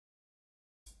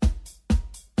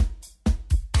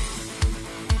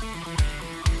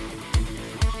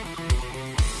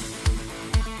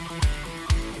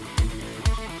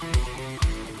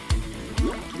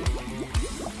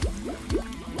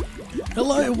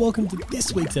welcome to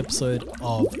this week's episode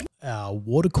of our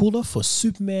water cooler for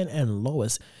Superman and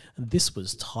Lois. And this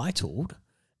was titled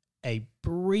A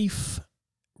Brief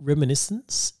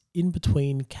Reminiscence in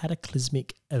Between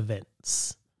Cataclysmic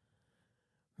Events.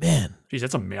 Man. Jeez,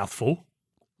 that's a mouthful.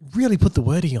 Really put the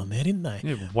wording on there, didn't they?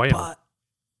 Yeah, way But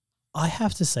I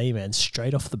have to say, man,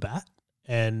 straight off the bat,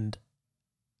 and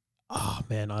I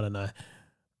don't know.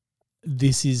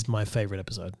 This is my favorite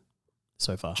episode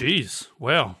so far. Jeez,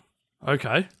 wow.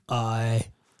 Okay. I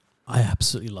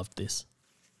absolutely loved this.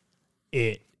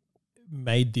 It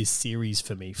made this series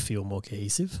for me feel more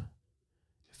cohesive.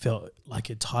 It felt like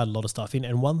it tied a lot of stuff in.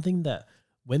 And one thing that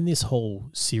when this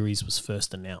whole series was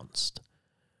first announced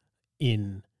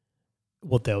in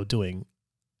what they were doing,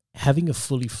 having a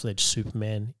fully fledged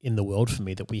Superman in the world for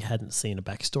me that we hadn't seen a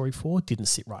backstory for didn't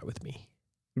sit right with me.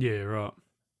 Yeah, right.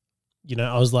 You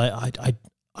know, I was like,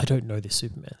 I don't know this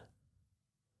Superman.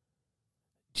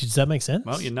 Does that make sense?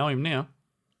 Well, you know him now.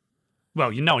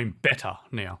 Well, you know him better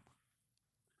now.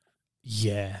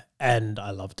 Yeah, and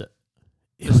I loved it.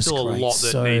 There's still a lot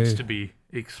that needs to be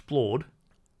explored.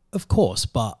 Of course,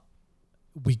 but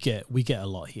we get a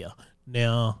lot here.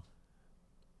 Now,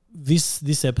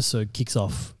 this episode kicks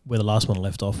off where the last one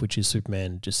left off, which is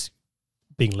Superman just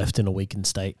being left in a weakened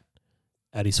state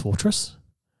at his fortress,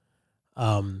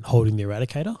 holding the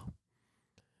Eradicator.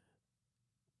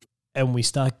 And we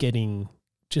start getting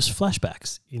just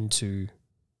flashbacks into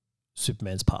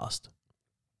Superman's past.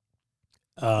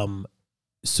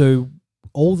 So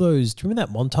all those, do you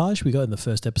remember that montage we got in the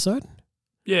first episode?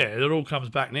 Yeah, it all comes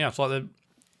back now. It's like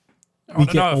I We don't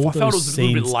get know if all I felt it those was a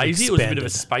little bit scenes lazy. It was a bit of a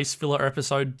expanded. space filler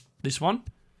episode, this one.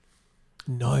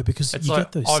 No, because It's you like,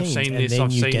 get those I've scenes seen and this, then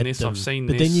I've you seen get this, them, I've seen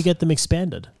but this. then you get them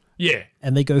expanded Yeah.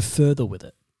 and they go further with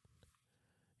it.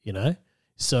 You know?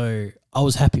 So I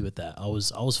was happy with that. I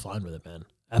was fine with it, man.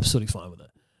 Absolutely fine with it.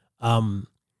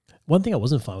 One thing I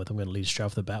wasn't fine with, I'm going to lead straight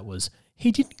off the bat, was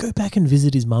he didn't go back and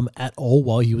visit his mum at all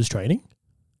while he was training.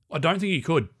 I don't think he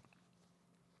could.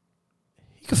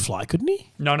 He could fly, couldn't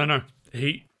he? No.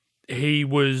 He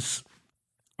was...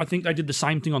 I think they did the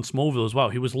same thing on Smallville as well.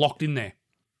 He was locked in there.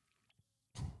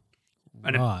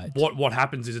 And Right. what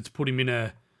happens is it's put him in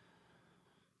a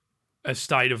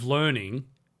state of learning,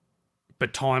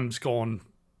 but time's gone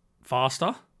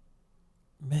faster.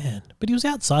 Man, but he was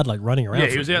outside, like running around. Yeah,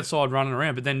 for he a was bit. outside running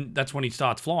around, but then that's when he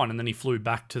starts flying, and then he flew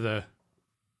back to the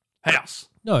house.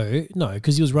 No,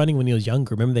 because he was running when he was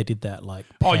younger. Remember they did that like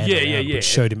Oh, pan yeah, around, yeah. which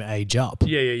showed him age up.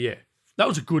 Yeah. That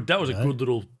was a good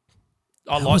little...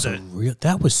 I That like was that.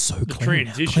 that was so The clean.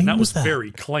 How transition, clean that was that?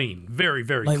 very clean. Very,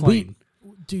 very Like, clean.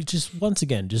 Dude, just once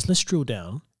again, just let's drill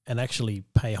down and actually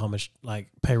pay homage, like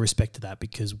pay respect to that,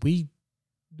 because we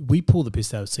pull the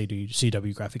piss out of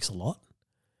CW graphics a lot,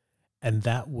 and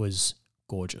that was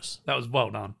gorgeous. That was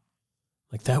well done.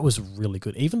 Like that was really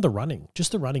good. Even the running,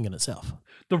 just the running in itself.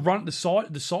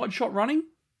 The side shot running,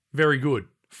 very good.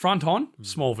 Front on,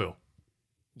 Smallville.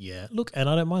 Yeah, look, and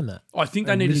I don't mind that. I think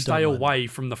they I need really to stay don't mind away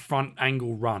from the front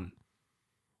angle run.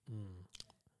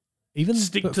 Even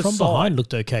Stick but to from side. behind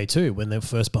looked okay too when they were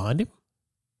first behind him.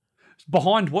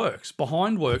 Behind works,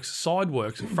 side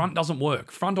works, front doesn't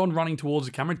work. Front on running towards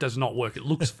the camera does not work. It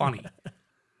looks funny.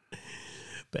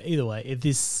 But either way,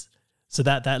 so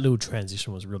that little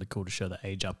transition was really cool to show the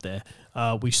age up there.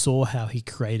 We saw how he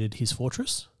created his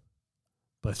fortress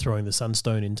by throwing the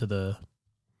sunstone into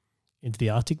the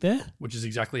Arctic there. Which is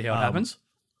exactly how it happens.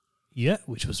 Yeah,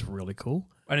 which was really cool.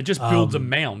 And it just builds a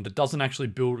mound. It doesn't actually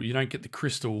build. You don't get the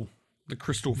crystal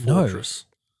fortress.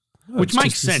 No, Which it's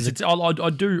makes just- this sense. is I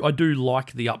do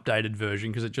like the updated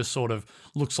version because it just sort of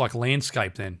looks like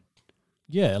landscape then.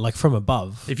 yeah, like from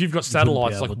above. If you've got you wouldn't be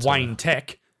satellites like able to- Wayne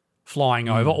Tech flying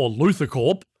over or Luthor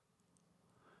Corp,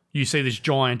 you see this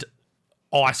giant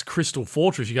ice crystal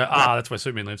fortress, you go, that's where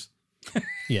Superman lives.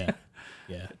 Yeah.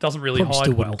 It doesn't really Probably hide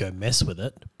still well. wouldn't go mess with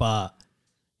it, but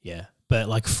yeah. But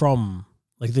like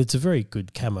it's a very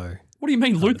good camo. What do you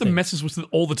mean? Luthor thing. messes with it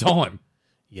all the time.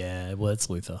 Yeah, well, it's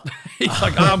Luthor. He's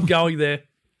like, I'm going there.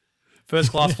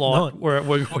 First class flight. No,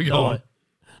 we're going.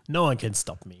 No one can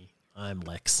stop me. I'm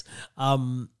Lex.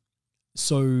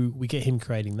 So we get him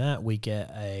creating that. We get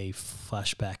a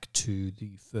flashback to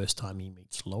the first time he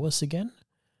meets Lois again.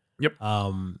 Yep.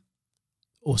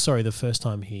 The first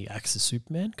time he acts as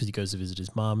Superman because he goes to visit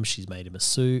his mum. She's made him a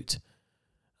suit.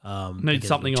 Needs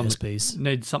something on chest piece.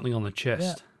 Needs something on the chest.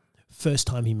 Yeah. First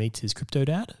time he meets his crypto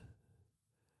dad.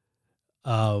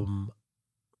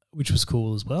 Which was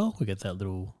cool as well. We get that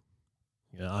little,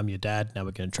 I'm your dad, now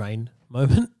we're going to train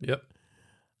moment. Yep.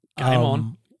 Game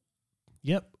on.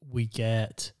 Yep. We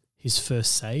get his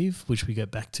first save, which we get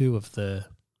back to of the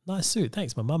nice suit.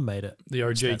 Thanks, my mum made it. The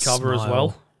OG That cover as smile.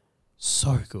 well.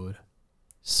 So good.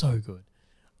 So good.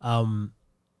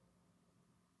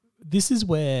 This is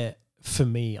where, for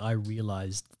me, I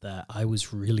realized that I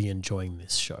was really enjoying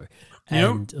this show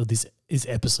or this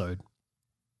episode.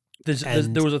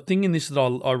 There was a thing in this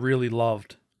that I really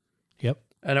loved. Yep.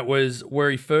 And it was where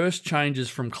he first changes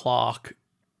from Clark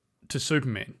to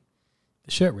Superman.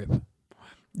 The shirt rip.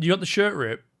 You got the shirt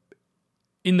rip.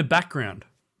 In the background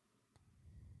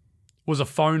was a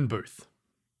phone booth.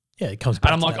 Yeah, it comes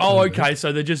back. And I'm like, oh, okay,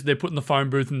 so they're putting the phone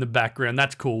booth in the background.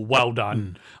 That's cool. Well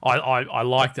done. I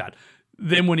like that.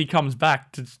 Then when he comes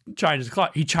back to change his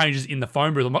Clark, he changes in the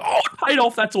phone booth. I'm like, oh, it paid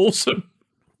off. That's awesome.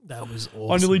 That was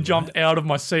awesome. I nearly jumped out of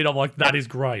my seat. I'm like, that is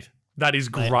great. That is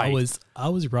great. Mate, I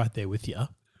was right there with you.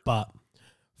 But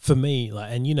for me,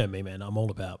 like, and you know me, man, I'm all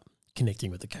about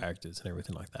connecting with the characters and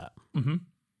everything like that. Mm-hmm.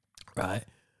 Right?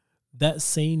 That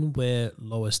scene where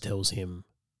Lois tells him,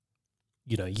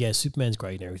 you know, yeah, Superman's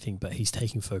great and everything, but he's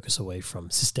taking focus away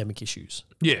from systemic issues.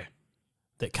 Yeah.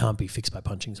 That can't be fixed by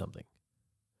punching something.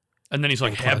 And then he's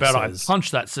like, how about I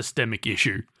punch that systemic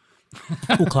issue?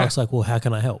 Well, Clark's like, well, how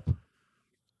can I help?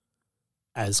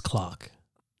 As Clark,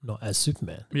 not as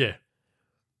Superman. Yeah.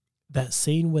 That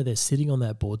scene where they're sitting on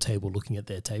that board table looking at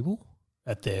their table,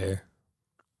 at their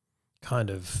kind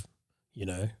of, you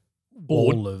know,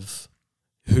 board wall of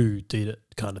who did it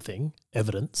kind of thing,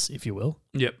 evidence, if you will.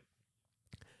 Yep.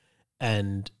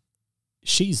 And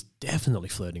she's definitely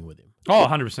flirting with him. Oh,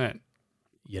 100%.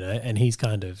 You know, and he's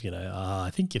kind of, you know,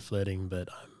 I think you're flirting, but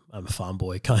I'm a farm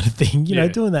boy kind of thing, you know,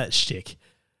 doing that shtick.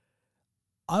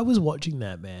 I was watching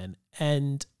that, man,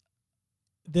 and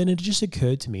then it just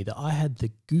occurred to me that I had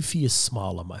the goofiest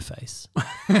smile on my face.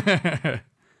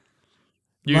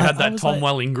 You had that Tom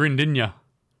Welling grin, didn't you?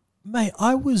 Mate,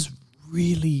 I was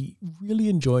really, really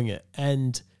enjoying it.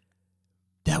 And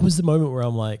that was the moment where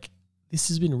I'm like, this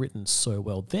has been written so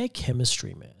well. Their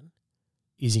chemistry, man,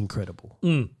 is incredible.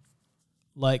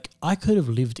 Like, I could have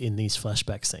lived in these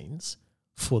flashback scenes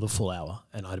for the full hour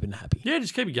and I'd have been happy. Yeah,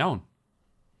 just keep it going.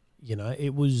 You know,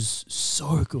 it was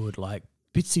so good. Like,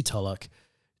 Bitsy Tulloch,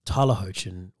 Tyler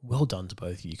Hoechlin, well done to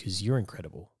both of you because you're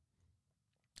incredible.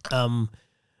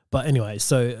 But anyway,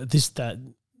 so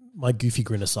my goofy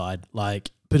grin aside,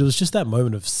 like, but it was just that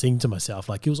moment of saying to myself,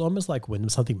 like, it was almost like when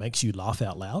something makes you laugh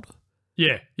out loud.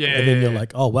 Yeah. And then you're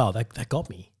like, oh wow, that got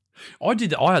me. I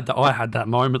did. I had that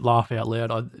moment laugh out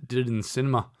loud. I did it in the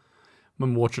cinema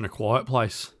when watching A Quiet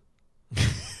Place.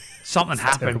 Something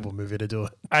happened. A terrible movie to do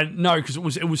it. And no, because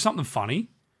it was something funny.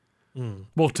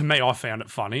 Well, to me, I found it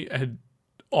funny, and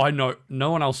I know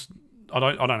no one else. I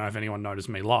don't know if anyone noticed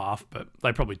me laugh, but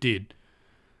they probably did.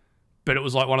 But it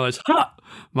was like one of those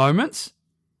moments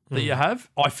that you have.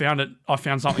 I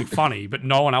found something funny, but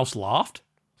no one else laughed.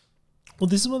 Well,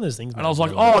 this is one of those things. And I was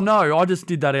like, oh no, I just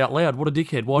did that out loud. What a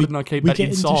dickhead. Why didn't I keep that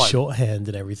inside? We get into shorthand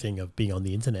and everything of being on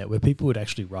the internet where people would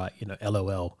actually write, you know,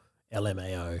 LOL,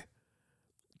 LMAO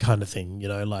kind of thing, you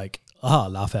know, like,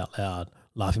 laugh out loud,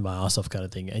 laughing my ass off kind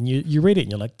of thing. And you read it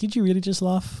and you're like, did you really just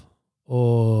laugh?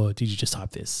 Or did you just type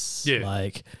this? Yeah.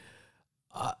 Like,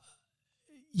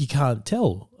 you can't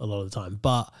tell a lot of the time.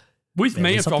 But with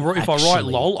me, if I write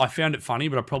lol, I found it funny,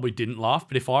 but I probably didn't laugh.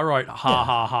 But if I wrote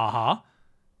ha,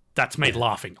 that's me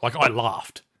laughing. Like, I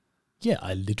laughed. Yeah,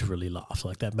 I literally laughed.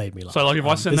 Like, that made me laugh. So, like, if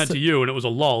I send that to you and it was a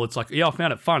lol, it's like, yeah, I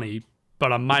found it funny,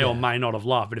 but I may or may not have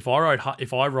laughed. But if I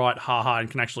write ha and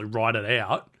can actually write it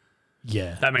out,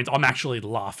 that means I'm actually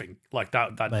laughing. Like,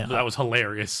 that was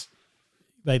hilarious.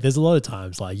 Mate, there's a lot of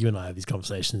times, like, you and I have these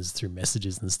conversations through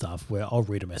messages and stuff where I'll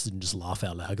read a message and just laugh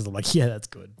out loud because I'm like, yeah, that's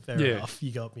good. Fair enough.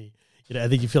 You got me. You know, I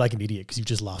think you feel like an idiot because you've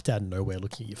just laughed out of nowhere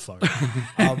looking at your phone.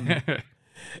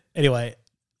 Anyway,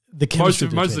 the chemistry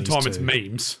most of the time it's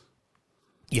memes.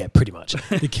 Yeah, pretty much.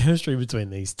 The chemistry between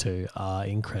these two are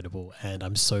incredible, and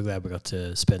I'm so glad we got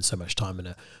to spend so much time in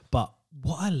it. But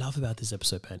what I love about this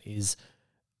episode, man, is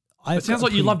it sounds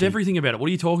like you loved everything about it. What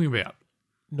are you talking about?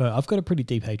 No, I've got a pretty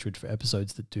deep hatred for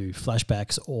episodes that do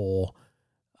flashbacks or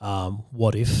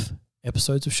what if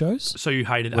episodes of shows. So you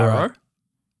hated Arrow?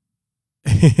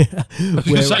 I was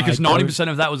going to say, because 90%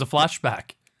 of that was a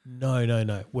flashback.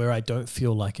 No. Where I don't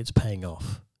feel like it's paying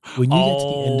off. When you get to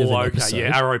the end of an episode.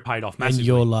 Yeah, Arrow paid off massively. And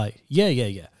you're like, yeah.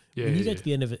 When you get to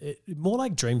the end of it, more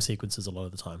like dream sequences a lot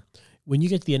of the time. When you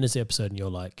get to the end of the episode and you're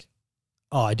like,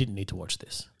 oh, I didn't need to watch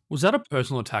this. Was that a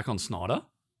personal attack on Snyder?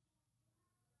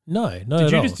 No.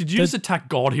 Did you just attack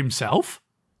God himself?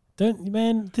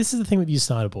 Man, this is the thing with you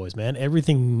Snyder boys, man.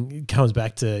 Everything comes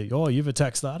back to, oh, you've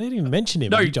attacked Snyder. I didn't even mention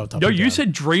him. You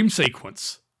said dream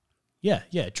sequence. Yeah,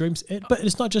 dreams. But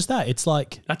it's not just that. It's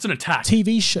like... That's an attack.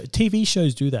 TV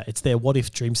shows do that. It's their what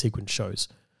if dream sequence shows.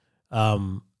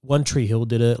 One Tree Hill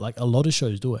did it. Like a lot of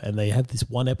shows do it, and they have this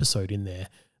one episode in there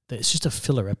that it's just a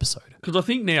filler episode. Because I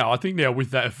think now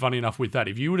with that, funny enough with that,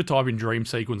 if you were to type in dream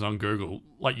sequence on Google,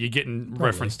 like you're getting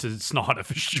reference to Snyder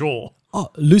for sure. Oh,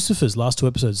 Lucifer's last 2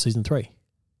 episodes, of season 3.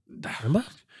 Remember?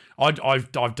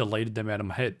 I've deleted them out of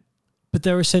my head. But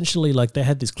they're essentially like they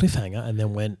had this cliffhanger and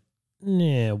then went,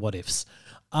 nah, what ifs.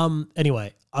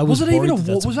 Anyway, I was that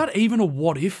even a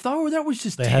what if though? That was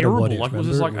just terrible. If, like it was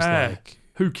just like,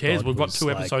 who cares? We've got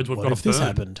 2 episodes. We've got to this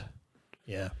happened.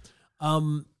 Yeah.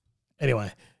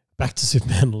 Anyway, back to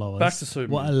Superman and Lois. Back to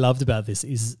Superman. What I loved about this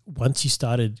is once you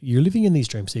started, you're living in these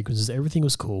dream sequences, everything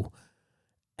was cool,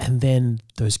 and then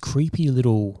those creepy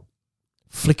little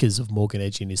flickers of Morgan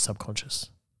Edge in his subconscious,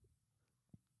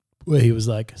 where he was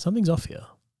like, something's off here.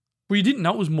 Well, you didn't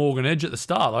know it was Morgan Edge at the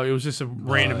start, though. It was just a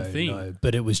random thing. No,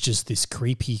 but it was just this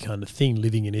creepy kind of thing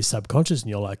living in his subconscious, and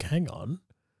you're like, hang on,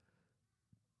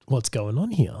 what's going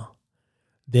on here?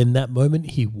 Then that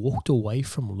moment he walked away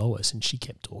from Lois and she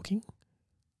kept talking.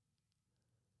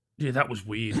 Yeah, that was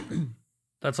weird.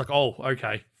 That's like, oh,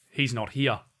 okay, he's not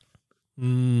here.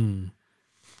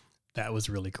 That was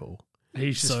really cool.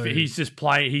 He's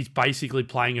basically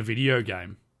playing a video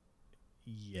game.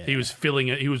 Yeah. He was filling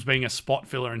it. He was being a spot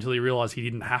filler until he realized he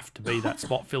didn't have to be that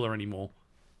spot filler anymore.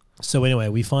 So anyway,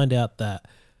 we find out that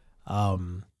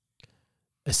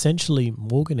essentially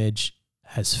Morgan Edge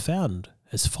has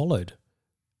followed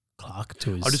Clark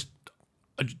to his.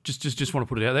 I just want to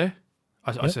put it out there.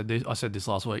 I said this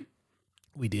last week.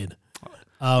 We did.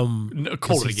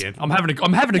 Call it again. I'm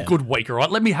having a good week. All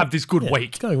right, let me have this good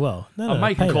week. It's going well. I'm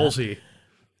making calls here.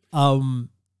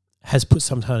 Has put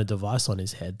some kind of device on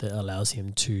his head that allows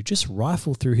him to just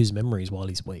rifle through his memories while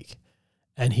he's weak,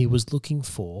 and he was looking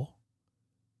for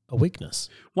a weakness.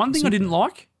 One thing I didn't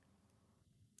like.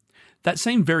 That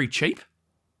seemed very cheap.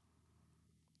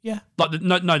 Yeah. Like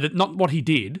not what he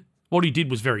did. What he did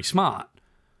was very smart.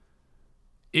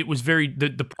 It was very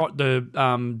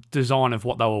the design of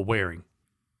what they were wearing.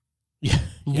 Yeah.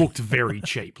 Looked very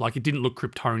cheap. Like it didn't look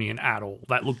Kryptonian at all.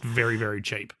 That looked very, very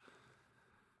cheap.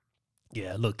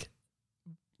 Yeah, look,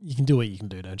 you can do what you can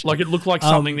do, don't you? Like it looked like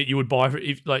something that you would buy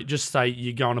if, like, just say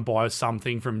you're going to buy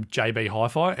something from JB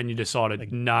Hi-Fi and you decided, like,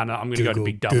 no, I'm going to go to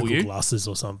Big W. Google Glasses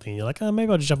or something. You're like,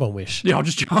 maybe I'll just jump on Wish. Yeah, I'll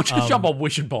just jump on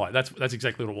Wish and buy it. That's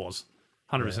exactly what it was.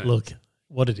 100%. Yeah, look,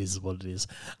 what it is what it is.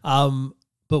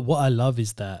 But what I love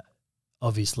is that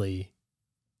obviously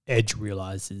Edge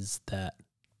realizes that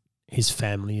his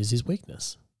family is his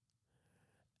weakness.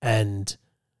 And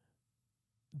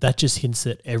that just hints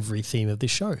at every theme of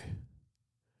this show.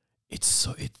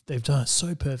 They've done it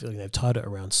so perfectly. They've tied it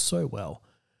around so well.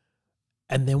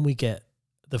 And then we get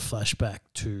the flashback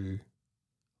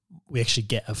we actually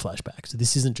get a flashback. So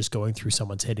this isn't just going through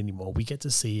someone's head anymore. We get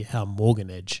to see how Morgan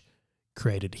Edge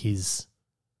created his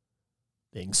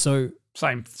thing. So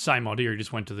same idea. He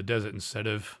just went to the desert instead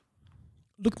of.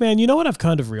 Look, man, you know what I've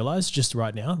kind of realized just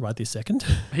right now, right this second?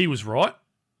 He was right.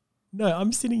 No,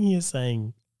 I'm sitting here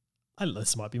saying,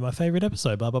 this might be my favorite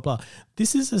episode, blah, blah, blah.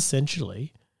 This is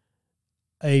essentially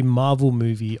a Marvel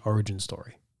movie origin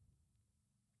story.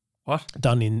 What?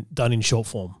 Done in short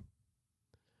form.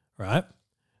 Right?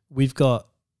 We've got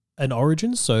an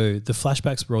origin, so the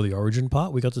flashbacks were all the origin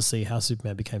part. We got to see how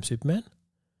Superman became Superman.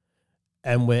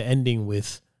 And we're ending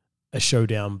with a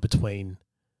showdown between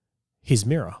his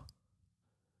mirror.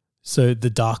 So the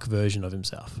dark version of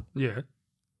himself. Yeah.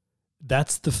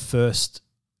 That's the first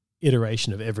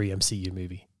iteration of every MCU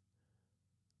movie.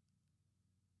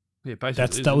 Yeah,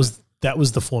 basically. That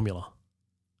was the formula.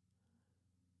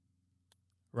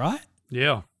 Right?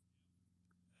 Yeah.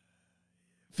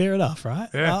 Fair enough, right?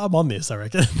 Yeah. I'm on this, I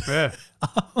reckon. Yeah.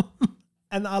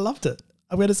 And I loved it.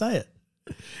 I'm going to say it.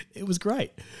 It was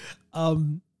great. So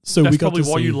that's we got probably to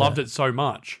why see you loved it so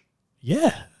much.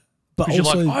 Yeah. But because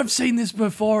also, you're like, I've seen this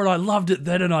before and I loved it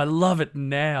then and I love it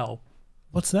now.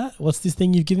 What's that? What's this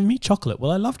thing you've given me? Chocolate.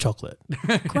 Well, I love chocolate.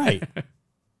 Great.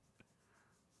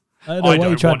 I don't know why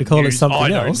you tried to call it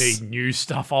something else. I don't need new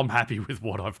stuff. I'm happy with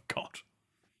what I've got.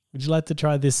 Would you like to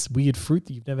try this weird fruit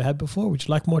that you've never had before? Would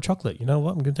you like more chocolate? You know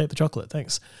what? I'm going to take the chocolate.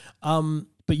 Thanks.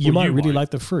 But you might really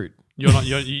like the fruit.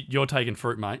 You're taking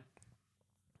fruit, mate.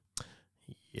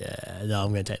 Yeah, no,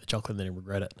 I'm going to take the chocolate and then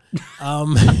regret it.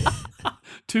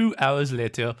 2 hours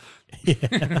later.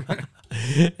 Yeah.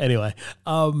 Anyway,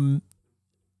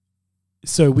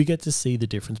 so we get to see the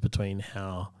difference between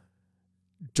how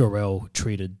Jor-El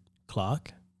treated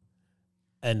Clark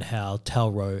and how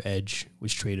Tal-Rho Edge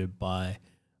was treated by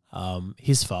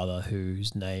his father,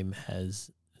 whose name has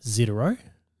Zeta-Rho.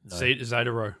 No.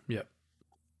 Zeta-Rho, yep.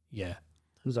 Yeah.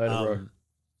 Zeta-Rho.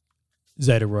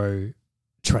 Zeta-Rho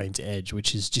trains Edge,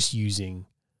 which is just using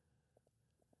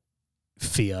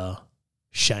fear,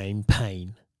 shame,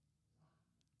 pain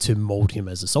to mold him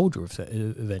as a soldier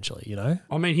eventually, you know?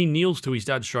 I mean, he kneels to his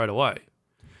dad straight away.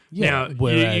 Yeah.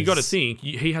 Now, you got to think,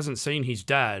 he hasn't seen his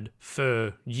dad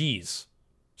for years,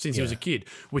 since he was a kid,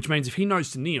 which means if he knows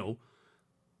to kneel,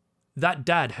 that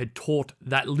dad had taught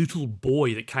that little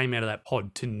boy that came out of that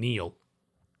pod to kneel.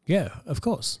 Yeah, of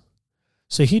course.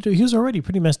 So he was already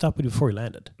pretty messed up before he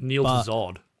landed. Kneel to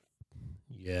Zod.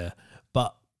 Yeah.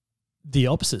 But the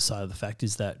opposite side of the fact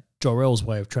is that Jor-El's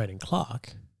way of training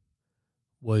Clark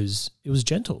was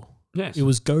gentle. Yes. It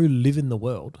was go live in the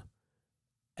world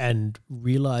and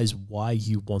realize why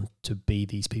you want to be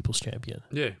these people's champion.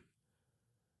 Yeah.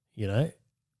 You know?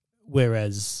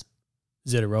 Whereas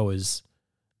Zero is,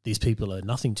 these people are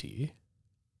nothing to you.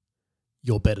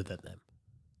 You're better than them.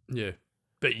 Yeah.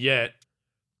 But yet,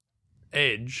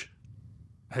 Edge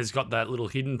has got that little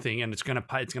hidden thing, and it's gonna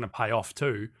pay off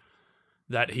too,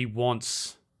 that he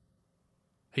wants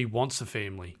a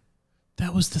family.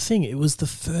 That was the thing. It was the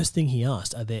first thing he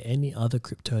asked. Are there any other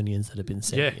Kryptonians that have been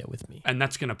sent here with me? And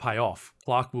that's going to pay off.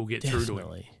 Clark will get through to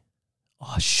him.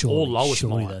 Oh, surely. Or Lois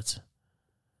might. That's...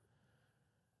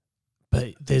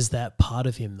 But there's that part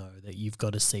of him, though, that you've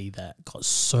got to see that got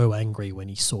so angry when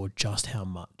he saw just how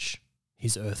much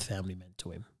his Earth family meant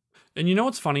to him. And you know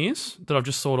what's funny is, that I've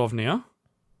just thought of now?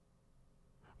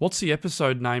 What's the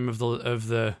episode name of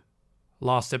the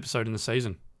last episode in the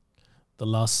season? The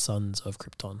Last Sons of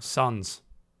Krypton. Sons.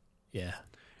 Yeah.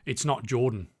 It's not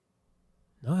Jordan.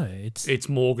 No, it's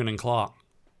Morgan and Clark.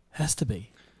 Has to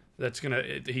be.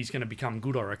 He's gonna become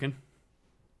good, I reckon.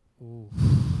 Ooh.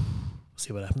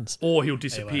 See what happens. Or he'll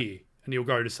disappear and he'll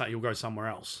go somewhere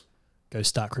else. Go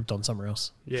start Krypton somewhere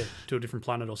else. Yeah, to a different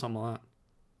planet or something like that.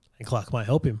 And Clark might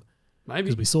help him. Maybe.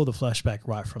 Because we saw the flashback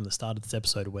right from the start of this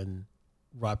episode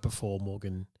right before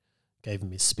Morgan gave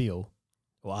him his spiel,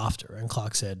 or after, and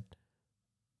Clark said,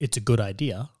 it's a good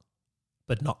idea,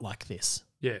 but not like this.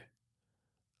 Yeah.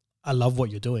 I love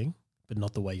what you're doing, but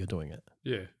not the way you're doing it.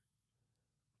 Yeah.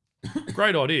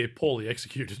 Great idea, poorly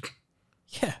executed.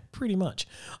 Yeah, pretty much.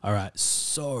 All right,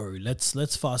 so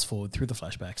let's fast forward through the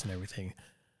flashbacks and everything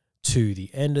to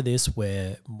the end of this,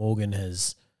 where Morgan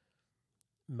has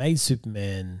made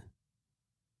Superman,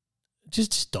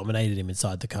 just dominated him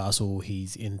inside the castle.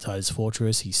 He's inside his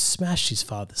fortress. He smashed his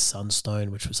father's sunstone,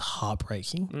 which was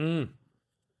heartbreaking.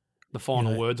 The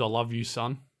final words, I love you,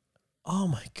 son. Oh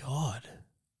my God.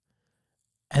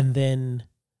 And then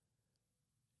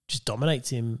just dominates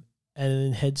him and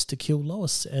then heads to kill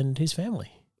Lois and his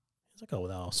family. He's like, oh,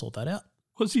 well, I'll sort that out.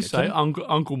 What does he say?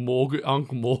 Uncle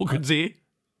Morgan's here?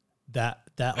 That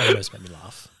almost made me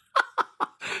laugh.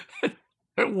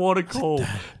 What a call.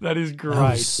 That is great.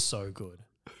 That was so good.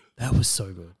 That was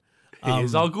so good.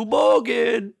 Here's Uncle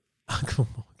Morgan. Uncle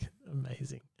Morgan.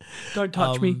 Amazing. Don't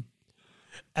touch me.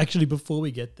 Actually, before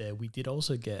we get there, we did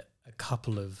also get a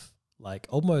couple of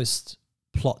almost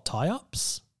plot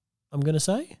tie-ups, I'm going to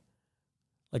say.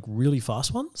 Really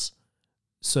fast ones.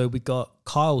 So we got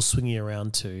Kyle swinging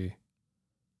around to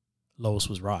Lois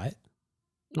was right.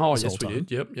 Oh, yes, we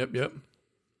did. Yep.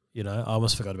 You know, I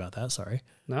almost forgot about that. Sorry.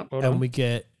 No, we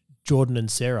get Jordan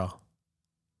and Sarah.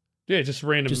 Yeah, just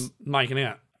random making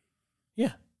out.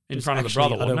 Yeah. In front of the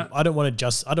brother,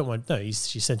 wasn't it?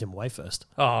 She sent him away first.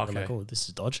 Oh, okay. Oh, this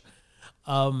is dodge.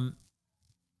 But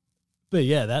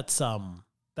yeah, that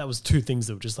was two things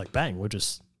that were just bang, we'll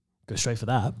just go straight for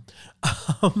that.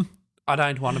 I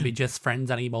don't want to be just friends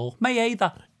anymore. Me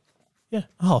either. Yeah.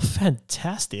 Oh,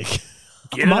 fantastic.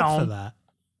 Get I'm it up on. for that.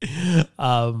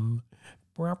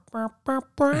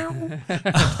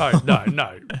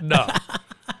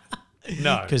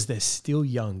 No. Because they're still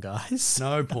young, guys.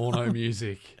 No porno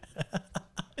music.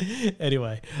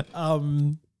 Anyway,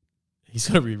 he's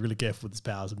got to be really careful with his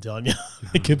powers, I'm telling you.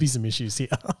 There could be some issues here.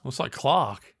 Well, it's like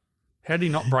Clark. How did he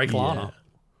not break Lana?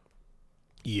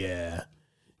 Yeah.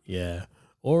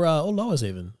 Or Lois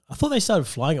even. I thought they started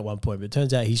flying at one point, but it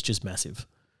turns out he's just massive.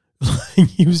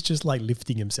 He was just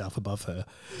lifting himself above her.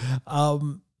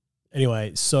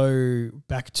 Anyway, so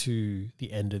back to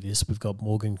the end of this, we've got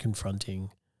Morgan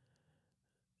confronting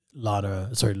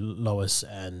Lois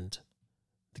and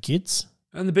the kids.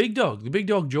 And the big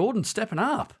dog Jordan stepping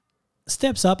up.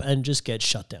 Steps up and just gets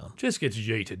shut down. Just gets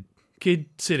yeeted. Kid,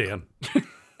 sit down.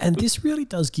 And this really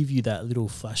does give you that little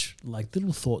flash,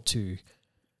 little thought to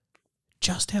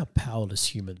just how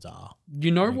powerless humans are.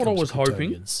 You know what I was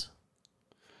hoping? Kryptonians.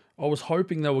 I was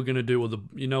hoping they were going to do what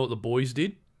the boys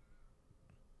did?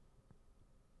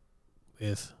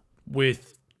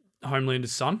 With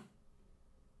Homelander's son?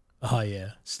 Oh,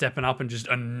 yeah. Stepping up and just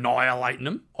annihilating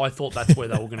them. I thought that's where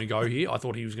they were going to go here. I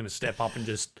thought he was going to step up and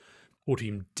just put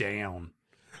him down.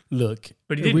 Look,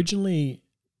 But he didn't. originally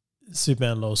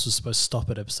Superman and Lois was supposed to stop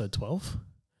at episode 12,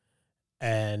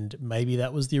 and maybe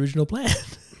that was the original plan.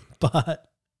 But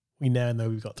we now know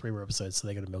we've got 3 more episodes, so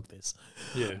they're going to milk this.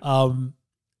 Yeah.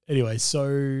 Anyway,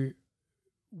 so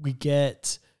we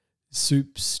get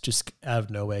Soups just out of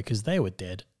nowhere because they were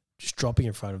dead, just dropping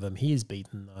in front of him. He is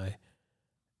beaten though,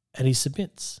 and he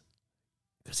submits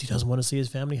because he doesn't want to see his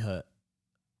family hurt.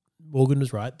 Morgan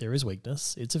was right. There is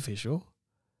weakness. It's official.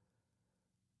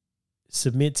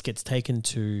 Submits, gets taken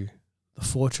to the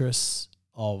fortress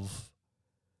of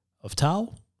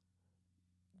Tal,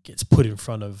 gets put in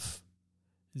front of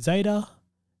Zeta,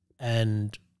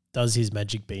 and does his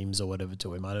magic beams or whatever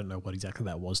to him. I don't know what exactly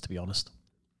that was, to be honest.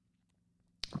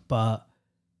 But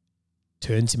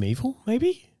turns him evil,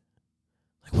 maybe?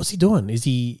 Like, what's he doing? Is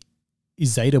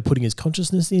Zeta putting his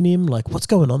consciousness in him? Like, what's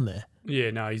going on there?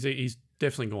 Yeah, no, he's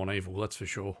definitely gone evil, that's for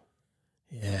sure.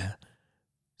 Yeah.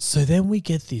 So then we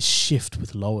get this shift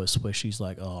with Lois where she's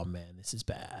like, oh man, this is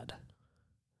bad.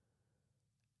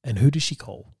 And who does she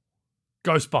call?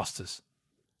 Ghostbusters.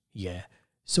 Yeah.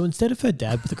 So instead of her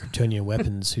dad with the Kryptonian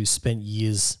weapons, who spent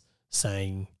years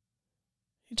saying,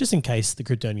 just in case the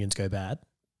Kryptonians go bad,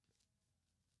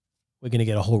 we're going to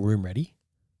get a whole room ready.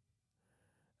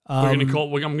 I'm going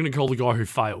to call the guy who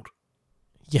failed.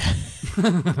 Yeah.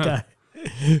 Okay.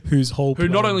 Whose whole Who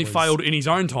not plan only was- failed in his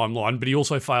own timeline, but he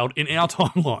also failed in our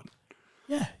timeline.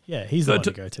 Yeah, he's the one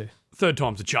to go to. Third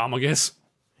time's a charm, I guess.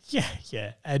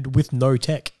 Yeah, and with no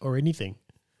tech or anything.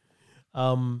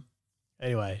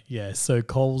 Anyway, yeah, so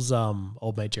Cole's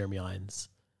old mate Jeremy Irons.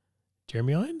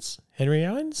 Jeremy Irons? Henry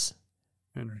Irons?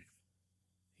 Henry.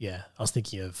 Yeah, I was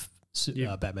thinking of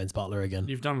You- Batman's butler again.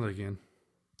 You've done it again.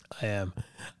 I am.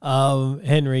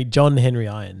 John Henry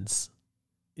Irons.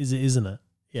 Isn't it?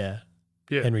 Yeah.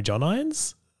 Yeah. Henry John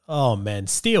Irons? Oh man,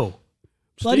 Steel.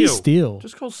 Bloody Steel.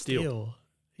 Just call Steel.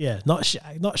 Yeah, not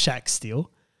Shaq Steel.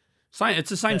 It's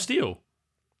the same Steel.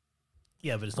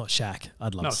 Yeah, but it's not Shaq.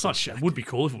 I'd love No, to it's see not Shaq. Would be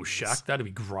cool if it was Shaq. That'd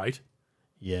be great.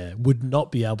 Yeah, would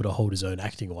not be able to hold his own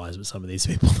acting wise with some of these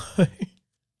people though.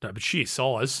 No, but sheer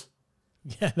size.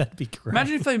 Yeah, that'd be great.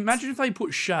 Imagine if they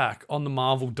put Shaq on the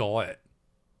Marvel diet.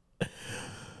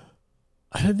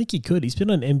 I don't think he could. He's been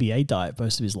on an NBA diet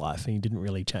most of his life and he didn't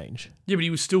really change. Yeah, but he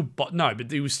was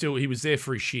still. He was there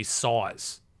for his sheer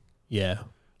size. Yeah.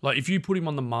 Like if you put him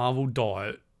on the Marvel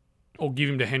diet, or give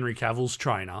him to Henry Cavill's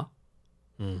trainer.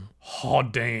 Oh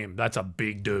damn, that's a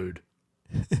big dude.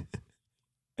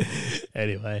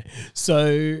 Anyway,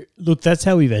 so look, that's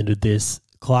how we've ended this.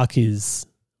 Clark is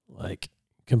like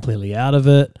completely out of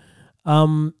it.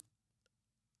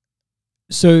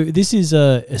 So this is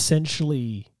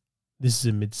essentially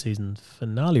a mid-season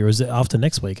finale, or is it after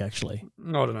next week? Actually,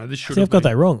 I don't know. This I should think have I've got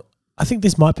that wrong. I think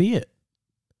this might be it.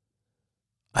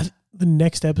 The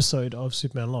next episode of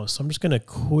Superman and Lois. So I'm just going to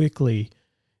quickly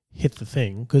hit the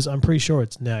thing because I'm pretty sure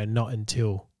it's now not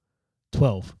until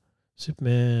 12.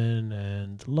 Superman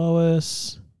and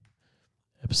Lois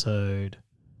episode.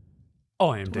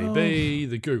 IMDb,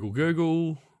 the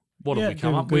Google. What have we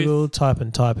come up Google, with?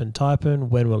 type in.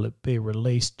 When will it be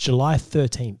released? July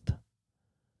 13th.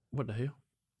 What the hell?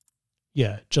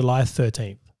 Yeah, July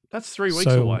 13th. That's 3 weeks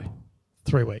away.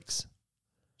 3 weeks.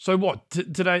 So what?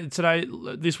 Today,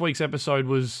 this week's episode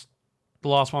was the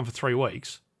last one for 3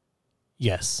 weeks.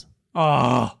 Yes.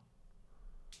 Ah.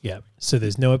 Yeah. So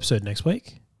there's no episode next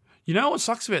week. You know what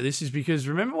sucks about this is because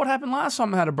remember what happened last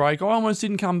time I had a break? I almost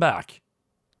didn't come back.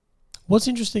 What's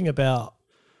interesting about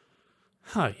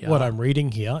Oh, yeah. what I'm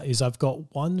reading here is I've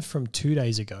got one from 2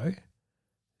 days ago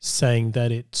saying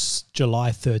that it's July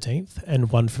 13th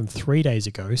and one from 3 days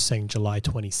ago saying July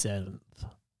 27th.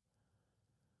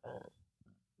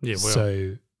 Yeah, well,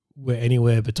 So we're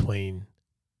anywhere between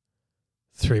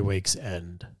 3 weeks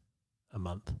and a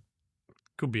month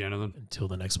could be anything. until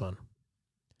the next one.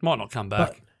 Might not come back.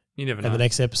 But- You never And know. the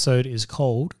next episode is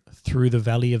called Through the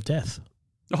Valley of Death.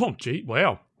 Oh, gee,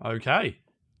 wow. Okay.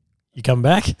 You come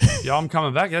back? Yeah, I'm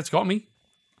coming back. That's got me.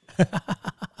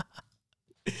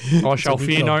 I shall we've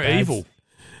fear got no bad- evil.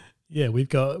 Yeah, we've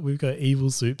got evil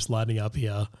soups lining up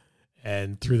here,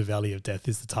 and Through the Valley of Death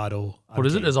is the title. What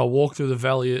is it? As I walk through the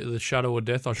valley of the shadow of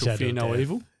death, I shall Shadow fear of no death.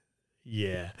 evil.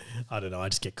 Yeah, I don't know. I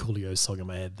just get Coolio's song in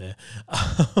my head there.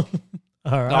 All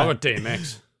right. No, I got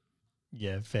DMX.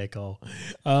 Yeah, fair call.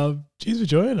 Cheers for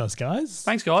joining us, guys.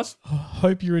 Thanks, guys.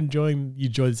 Hope you enjoyed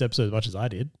this episode as much as I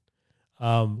did.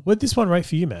 Where'd this one rate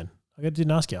for you, man? I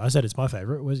didn't ask you. I said it's my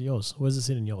favorite. Where's yours? Where's it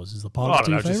sit in yours? Is the I pilot don't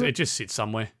still know. your favorite? It just sits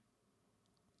somewhere.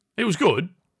 It was good,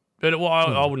 but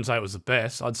I wouldn't say it was the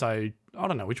best. I'd say, I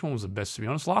don't know which one was the best, to be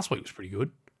honest. Last week was pretty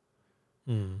good.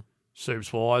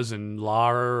 Soups wise and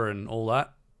Lara and all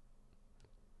that.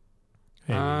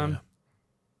 Yeah.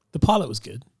 The pilot was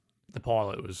good. The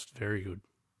pilot was very good.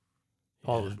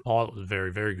 Pilot was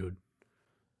very, very good.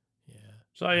 Yeah.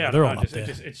 So yeah, they're all up there.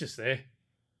 It's just there.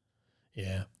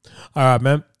 Yeah. All right,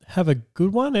 man. Have a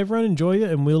good one. Everyone enjoy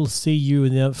it, and we'll see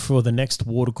you for the next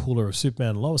water cooler of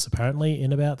Superman and Lois, apparently,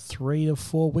 in about 3 to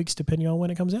 4 weeks, depending on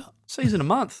when it comes out. Season a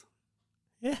month.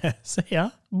 Yeah. See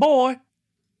ya. Bye.